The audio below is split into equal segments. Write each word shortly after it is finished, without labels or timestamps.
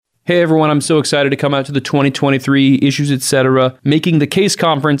Hey everyone, I'm so excited to come out to the 2023 Issues Etc. Making the Case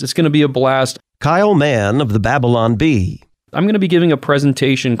conference. It's going to be a blast. Kyle Mann of the Babylon Bee. I'm going to be giving a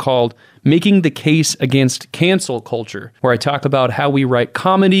presentation called Making the Case Against Cancel Culture, where I talk about how we write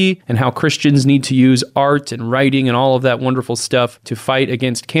comedy and how Christians need to use art and writing and all of that wonderful stuff to fight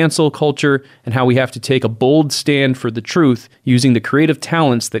against cancel culture, and how we have to take a bold stand for the truth using the creative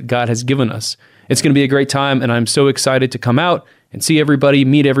talents that God has given us. It's going to be a great time, and I'm so excited to come out and see everybody,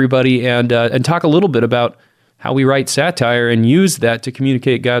 meet everybody, and talk a little bit about how we write satire and use that to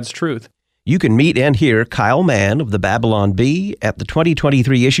communicate God's truth. You can meet and hear Kyle Mann of the Babylon Bee at the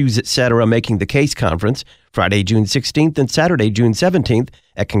 2023 Issues Etc. Making the Case conference, Friday, June 16th and Saturday, June 17th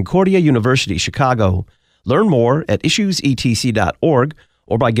at Concordia University, Chicago. Learn more at issuesetc.org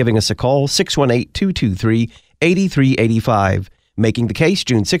or by giving us a call, 618-223-8385. Making the Case,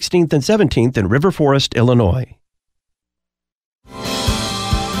 June 16th and 17th in River Forest, Illinois.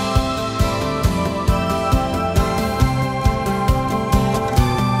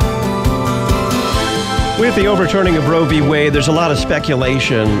 With the overturning of Roe v. Wade, there's a lot of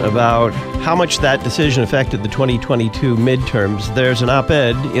speculation about how much that decision affected the 2022 midterms. There's an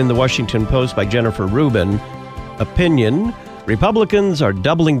op-ed in the Washington Post by Jennifer Rubin. Opinion: Republicans are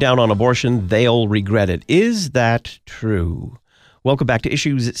doubling down on abortion. They'll regret it. Is that true? Welcome back to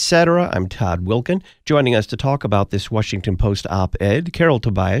Issues Etc. I'm Todd Wilkin. Joining us to talk about this Washington Post op-ed, Carol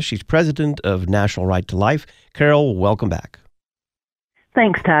Tobias. She's president of National Right to Life. Carol, welcome back.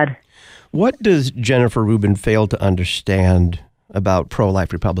 Thanks, Todd. What does Jennifer Rubin fail to understand about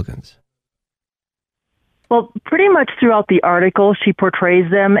pro-life Republicans? Well, pretty much throughout the article, she portrays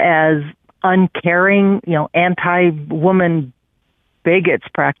them as uncaring, anti-woman bigots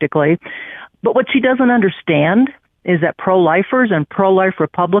practically. But what she doesn't understand is that pro-lifers and pro-life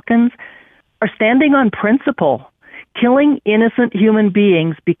Republicans are standing on principle. Killing innocent human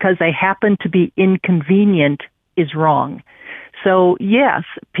beings because they happen to be inconvenient is wrong. So, yes,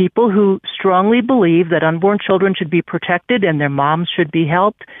 people who strongly believe that unborn children should be protected and their moms should be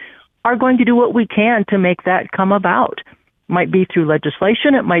helped are going to do what we can to make that come about. Might be through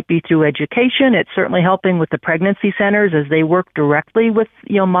legislation, it might be through education, it's certainly helping with the pregnancy centers as they work directly with,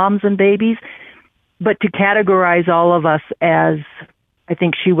 moms and babies. But to categorize all of us as, I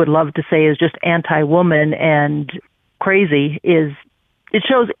think she would love to say, is just anti-woman and crazy it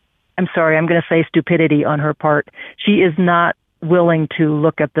shows, I'm sorry, I'm going to say stupidity on her part. She is not willing to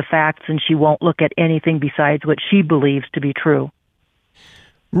look at the facts, and she won't look at anything besides what she believes to be true.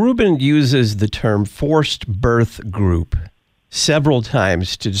 Rubin uses the term forced birth group several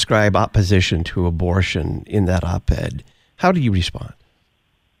times to describe opposition to abortion in that op-ed. How do you respond?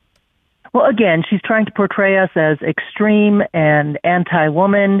 Well, again, she's trying to portray us as extreme and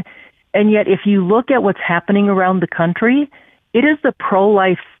anti-woman, and yet if you look at what's happening around the country, it is the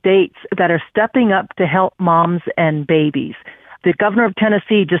pro-life states that are stepping up to help moms and babies. The governor of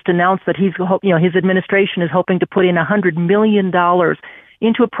Tennessee just announced that his administration is hoping to put in $100 million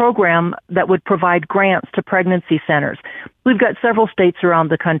into a program that would provide grants to pregnancy centers. We've got several states around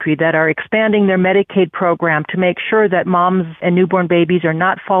the country that are expanding their Medicaid program to make sure that moms and newborn babies are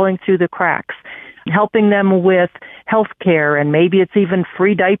not falling through the cracks, helping them with health care, and maybe it's even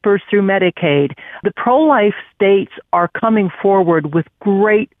free diapers through Medicaid. The pro-life states are coming forward with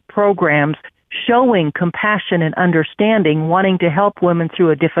great programs showing compassion and understanding, wanting to help women through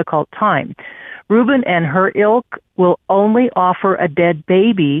a difficult time. Rubin and her ilk will only offer a dead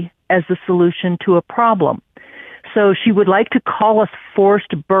baby as the solution to a problem. So she would like to call us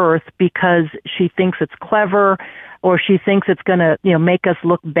forced birth because she thinks it's clever or she thinks it's going to, make us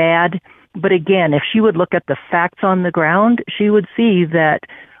look bad. But again, if she would look at the facts on the ground, she would see that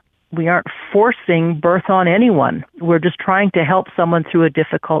we aren't forcing birth on anyone. We're just trying to help someone through a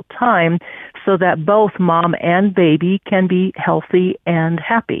difficult time so that both mom and baby can be healthy and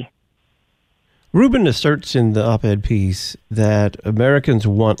happy. Rubin asserts in the op-ed piece that Americans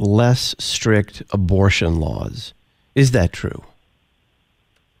want less strict abortion laws. Is that true?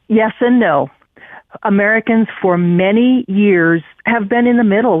 Yes and no. Americans for many years have been in the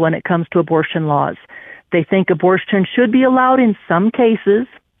middle when it comes to abortion laws. They think abortion should be allowed in some cases,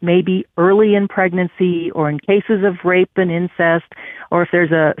 maybe early in pregnancy or in cases of rape and incest, or if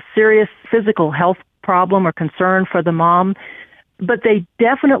there's a serious physical health problem or concern for the mom. But they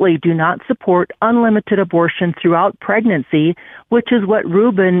definitely do not support unlimited abortion throughout pregnancy, which is what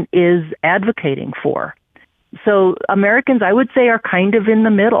Rubin is advocating for. So Americans, I would say, are kind of in the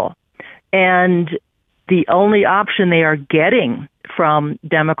middle. And the only option they are getting from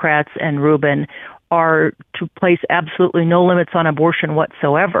Democrats and Rubin are to place absolutely no limits on abortion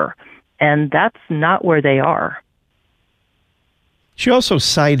whatsoever. And that's not where they are. She also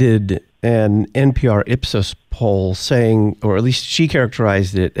cited an NPR Ipsos poll saying, or at least she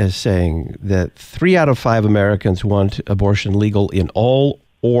characterized it as saying, that 3 out of 5 Americans want abortion legal in all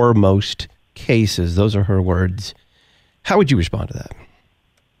or most cases. Those are her words. How would you respond to that?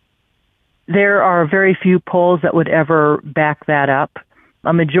 There are very few polls that would ever back that up.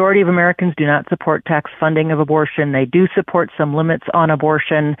 A majority of Americans do not support tax funding of abortion. They do support some limits on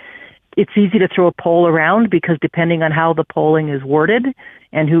abortion. It's easy to throw a poll around because depending on how the polling is worded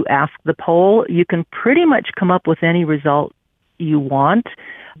and who asked the poll, you can pretty much come up with any result you want.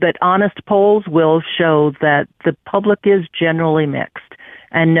 But honest polls will show that the public is generally mixed.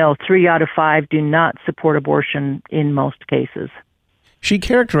 And no, 3 out of 5 do not support abortion in most cases. She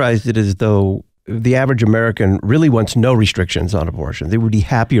characterized it as though the average American really wants no restrictions on abortion. They would be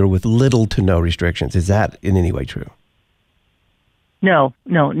happier with little to no restrictions. Is that in any way true? No,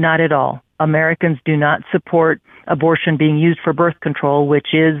 not at all. Americans do not support abortion being used for birth control,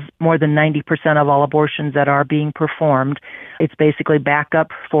 which is more than 90% of all abortions that are being performed. It's basically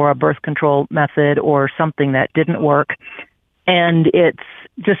backup for a birth control method or something that didn't work. And it's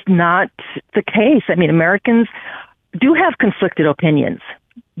just not the case. I mean, Americans do have conflicted opinions.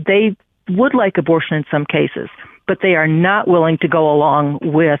 They would like abortion in some cases, but they are not willing to go along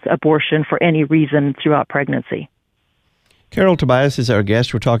with abortion for any reason throughout pregnancy. Carol Tobias is our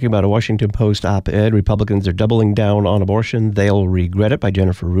guest. We're talking about a Washington Post op-ed, Republicans are doubling down on abortion. They'll regret it, by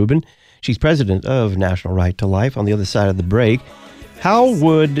Jennifer Rubin. She's president of National Right to Life. On the other side of the break, how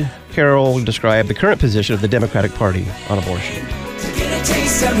would Carol describe the current position of the Democratic Party on abortion? To get a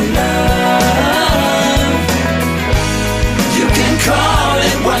taste of love, you can call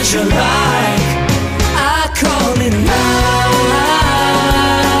it what you like. I call it life.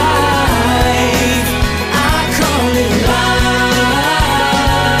 I call it life.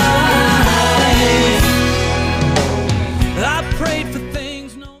 I prayed for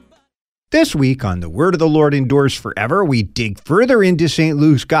things nobody. This week on The Word of the Lord Endures Forever, we dig further into St.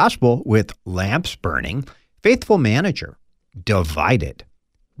 Luke's Gospel with lamps burning, faithful manager, divided,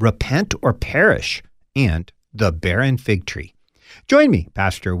 repent or perish, and the barren fig tree. Join me,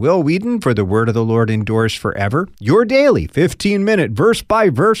 Pastor Will Whedon, for The Word of the Lord Endures Forever, your daily 15-minute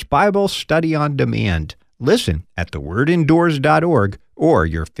verse-by-verse Bible study on demand. Listen at thewordendures.org or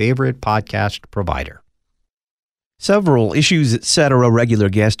your favorite podcast provider. Several Issues Etc. regular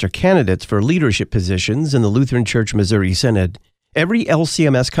guests are candidates for leadership positions in the Lutheran Church Missouri Synod. Every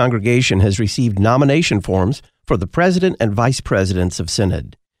LCMS congregation has received nomination forms for the president and vice presidents of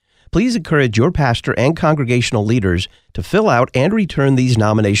Synod. Please encourage your pastor and congregational leaders to fill out and return these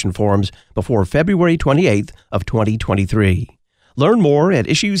nomination forms before February 28th of 2023. Learn more at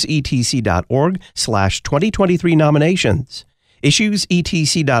issuesetc.org/2023 nominations.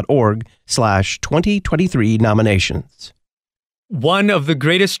 issuesetc.org/2023 nominations. One of the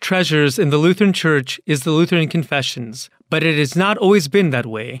greatest treasures in the Lutheran Church is the Lutheran Confessions, but it has not always been that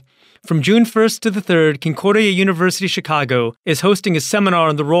way. From June 1st to the 3rd, Concordia University Chicago is hosting a seminar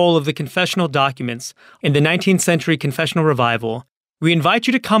on the role of the confessional documents in the 19th century confessional revival. We invite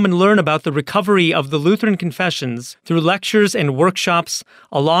you to come and learn about the recovery of the Lutheran Confessions through lectures and workshops,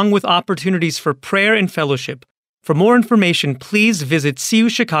 along with opportunities for prayer and fellowship. For more information, please visit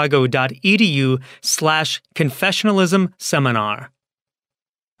cuchicago.edu/confessionalism seminar.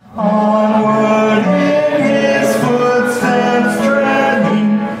 Onward in his footsteps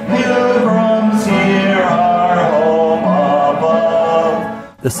treading, pilgrims here our home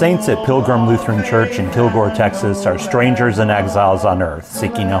above. The saints at Pilgrim Lutheran Church in Kilgore, Texas are strangers and exiles on earth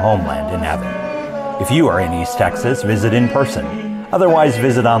seeking a homeland in heaven. If you are in East Texas, visit in person. Otherwise,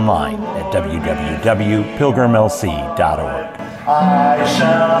 visit online at www.pilgrimlc.org. I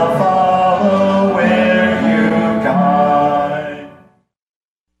shall follow where you guide.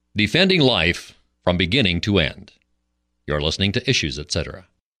 Defending life from beginning to end. You're listening to Issues Etc.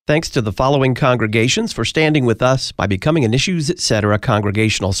 Thanks to the following congregations for standing with us by becoming an Issues Etc.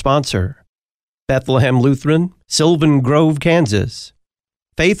 congregational sponsor: Bethlehem Lutheran, Sylvan Grove, Kansas;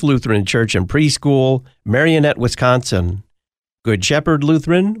 Faith Lutheran Church and Preschool, Marionette, Wisconsin; Good Shepherd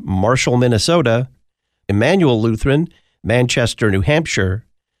Lutheran, Marshall, Minnesota; Emmanuel Lutheran, Manchester, New Hampshire;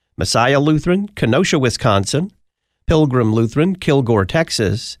 Messiah Lutheran, Kenosha, Wisconsin; Pilgrim Lutheran, Kilgore,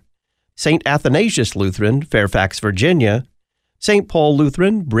 Texas; St. Athanasius Lutheran, Fairfax, Virginia; St. Paul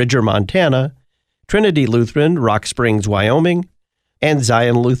Lutheran, Bridger, Montana; Trinity Lutheran, Rock Springs, Wyoming; and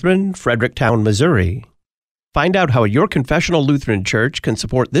Zion Lutheran, Fredericktown, Missouri. Find out how your confessional Lutheran church can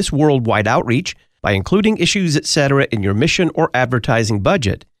support this worldwide outreach by including Issues Etc. in your mission or advertising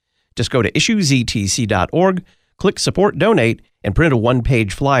budget. Just go to issuesetc.org, click Support Donate, and print a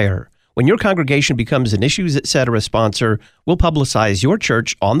one-page flyer. When your congregation becomes an Issues Etc. sponsor, we'll publicize your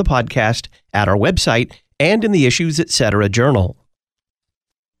church on the podcast, at our website, and in the Issues Etc. journal.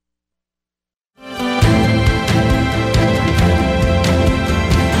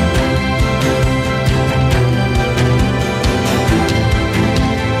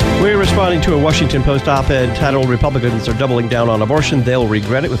 We're responding to a Washington Post op-ed titled, "Republicans Are Doubling Down on Abortion. They'll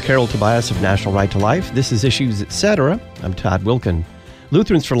Regret It," with Carol Tobias of National Right to Life. This is Issues Etc. I'm Todd Wilken.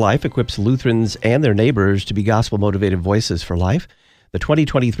 Lutherans for Life equips Lutherans and their neighbors to be gospel-motivated voices for life. The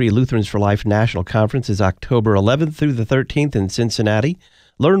 2023 Lutherans for Life National Conference is October 11th through the 13th in Cincinnati.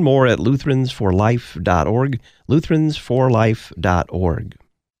 Learn more at lutheransforlife.org, lutheransforlife.org.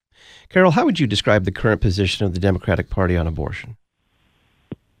 Carol, how would you describe the current position of the Democratic Party on abortion?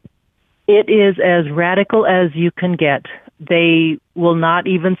 It is as radical as you can get. They will not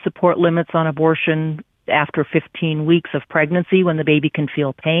even support limits on abortion after 15 weeks of pregnancy when the baby can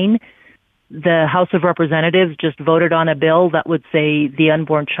feel pain. The House of Representatives just voted on a bill that would say the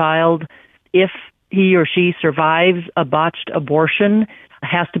unborn child, if he or she survives a botched abortion,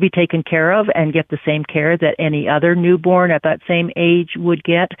 has to be taken care of and get the same care that any other newborn at that same age would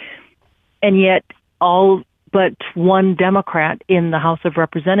get. And yet all but one Democrat in the House of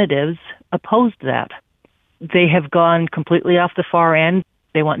Representatives opposed that. They have gone completely off the far end.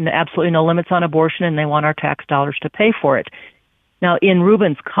 They want absolutely no limits on abortion, and they want our tax dollars to pay for it. Now, in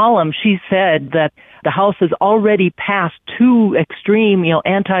Rubin's column, she said that the House has already passed two extreme,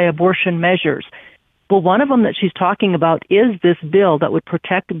 anti-abortion measures. Well, one of them that she's talking about is this bill that would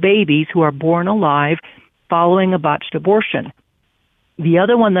protect babies who are born alive following a botched abortion. The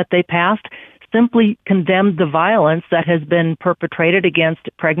other one that they passed simply condemned the violence that has been perpetrated against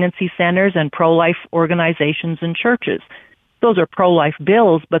pregnancy centers and pro-life organizations and churches. Those are pro-life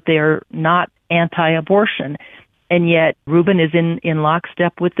bills, but they are not anti-abortion. And yet Rubin is in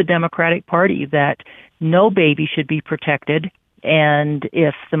lockstep with the Democratic Party that no baby should be protected. And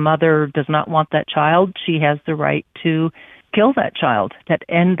if the mother does not want that child, she has the right to kill that child, to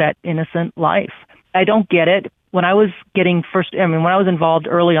end that innocent life. I don't get it. When I was when I was involved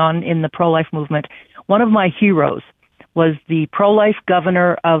early on in the pro-life movement, one of my heroes was the pro-life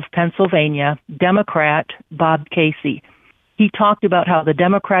governor of Pennsylvania, Democrat Bob Casey. He talked about how the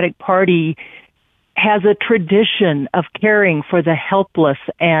Democratic Party has a tradition of caring for the helpless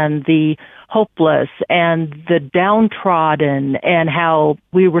and the hopeless and the downtrodden, and how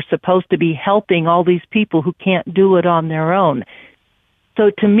we were supposed to be helping all these people who can't do it on their own. So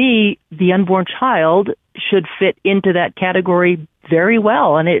to me, the unborn child should fit into that category very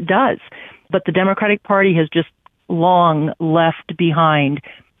well, and it does. But the Democratic Party has just long left behind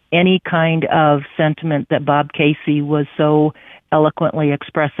any kind of sentiment that Bob Casey was so eloquently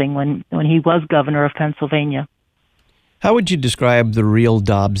expressing when he was governor of Pennsylvania. How would you describe the real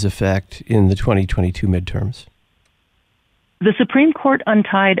Dobbs effect in the 2022 midterms? The Supreme Court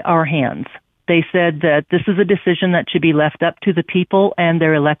untied our hands. They said that this is a decision that should be left up to the people and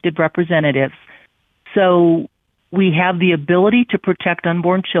their elected representatives. So we have the ability to protect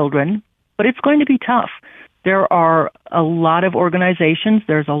unborn children, but it's going to be tough. There are a lot of organizations,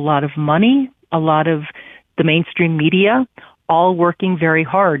 there's a lot of money, a lot of the mainstream media, all working very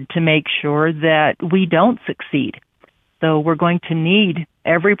hard to make sure that we don't succeed. So we're going to need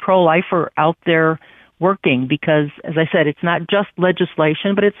every pro-lifer out there working because, as I said, it's not just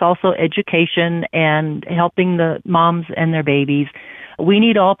legislation, but it's also education and helping the moms and their babies. We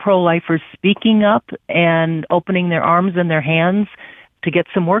need all pro-lifers speaking up and opening their arms and their hands to get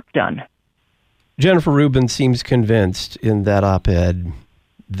some work done. Jennifer Rubin seems convinced in that op-ed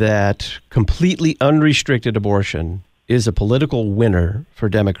that completely unrestricted abortion is a political winner for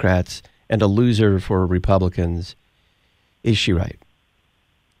Democrats and a loser for Republicans. Is she right?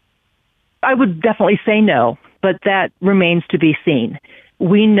 I would definitely say no, but that remains to be seen.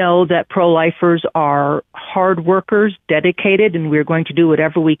 We know that pro-lifers are hard workers, dedicated, and we're going to do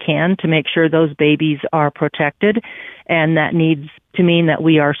whatever we can to make sure those babies are protected. And that needs to mean that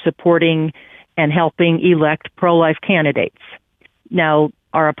we are supporting and helping elect pro-life candidates. Now,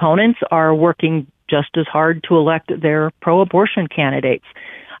 our opponents are working just as hard to elect their pro-abortion candidates.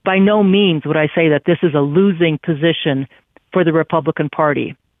 By no means would I say that this is a losing position for the Republican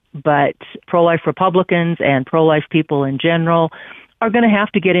Party, but pro-life Republicans and pro-life people in general are going to have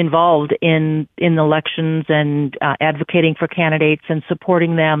to get involved in elections and advocating for candidates and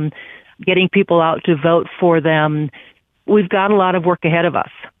supporting them, getting people out to vote for them. We've got a lot of work ahead of us.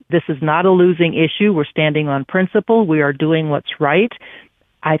 This is not a losing issue. We're standing on principle. We are doing what's right.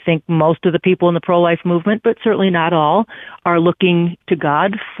 I think most of the people in the pro-life movement, but certainly not all, are looking to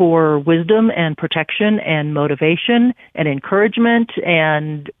God for wisdom and protection and motivation and encouragement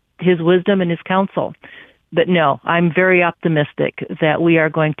and his wisdom and his counsel. But no, I'm very optimistic that we are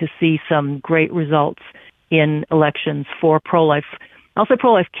going to see some great results in elections for pro-life, also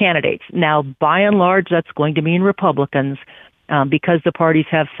pro-life candidates. Now, by and large, that's going to mean Republicans because the parties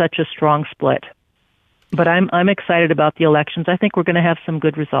have such a strong split. But I'm excited about the elections. I think we're going to have some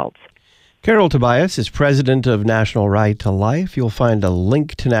good results. Carol Tobias is president of National Right to Life. You'll find a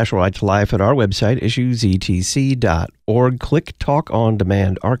link to National Right to Life at our website, issuesetc.org. Click Talk on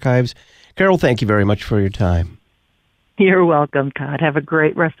Demand Archives. Carol, thank you very much for your time. You're welcome, Todd. Have a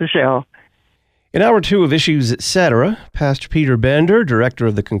great rest of the show. In Hour 2 of Issues Etc., Pastor Peter Bender, director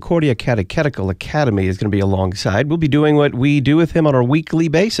of the Concordia Catechetical Academy, is going to be alongside. We'll be doing what we do with him on a weekly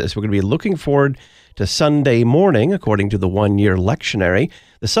basis. We're going to be looking forward to Sunday morning, according to the one-year lectionary.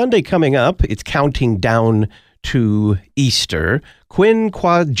 The Sunday coming up, it's counting down to Easter.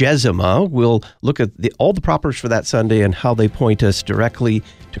 Quinquagesima will look at all the propers for that Sunday and how they point us directly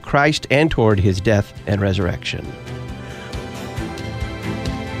to Christ and toward his death and resurrection.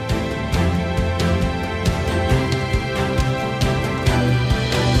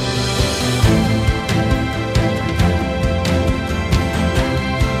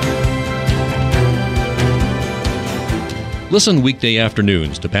 Listen weekday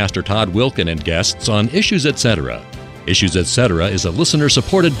afternoons to Pastor Todd Wilken and guests on Issues Etc. Issues Etc. is a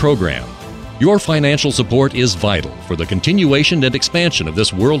listener-supported program. Your financial support is vital for the continuation and expansion of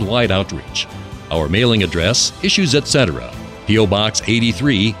this worldwide outreach. Our mailing address, Issues Etc., P.O. Box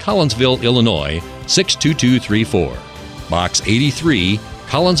 83, Collinsville, Illinois, 62234. Box 83,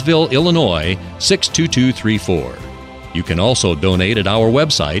 Collinsville, Illinois, 62234. You can also donate at our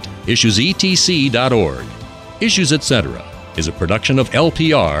website, issuesetc.org. Issues Etc. is a production of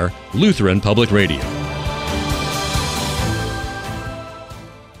LPR, Lutheran Public Radio.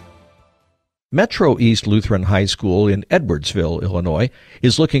 Metro East Lutheran High School in Edwardsville, Illinois,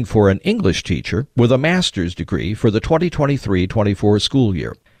 is looking for an English teacher with a master's degree for the 2023-24 school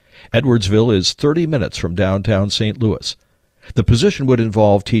year. Edwardsville is 30 minutes from downtown St. Louis. The position would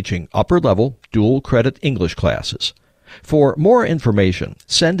involve teaching upper-level, dual-credit English classes. For more information,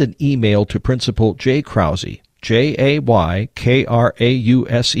 send an email to Principal Jay Krause, JayKrause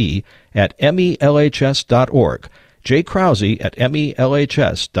at melhs.org, jkrause at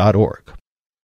melhs.org.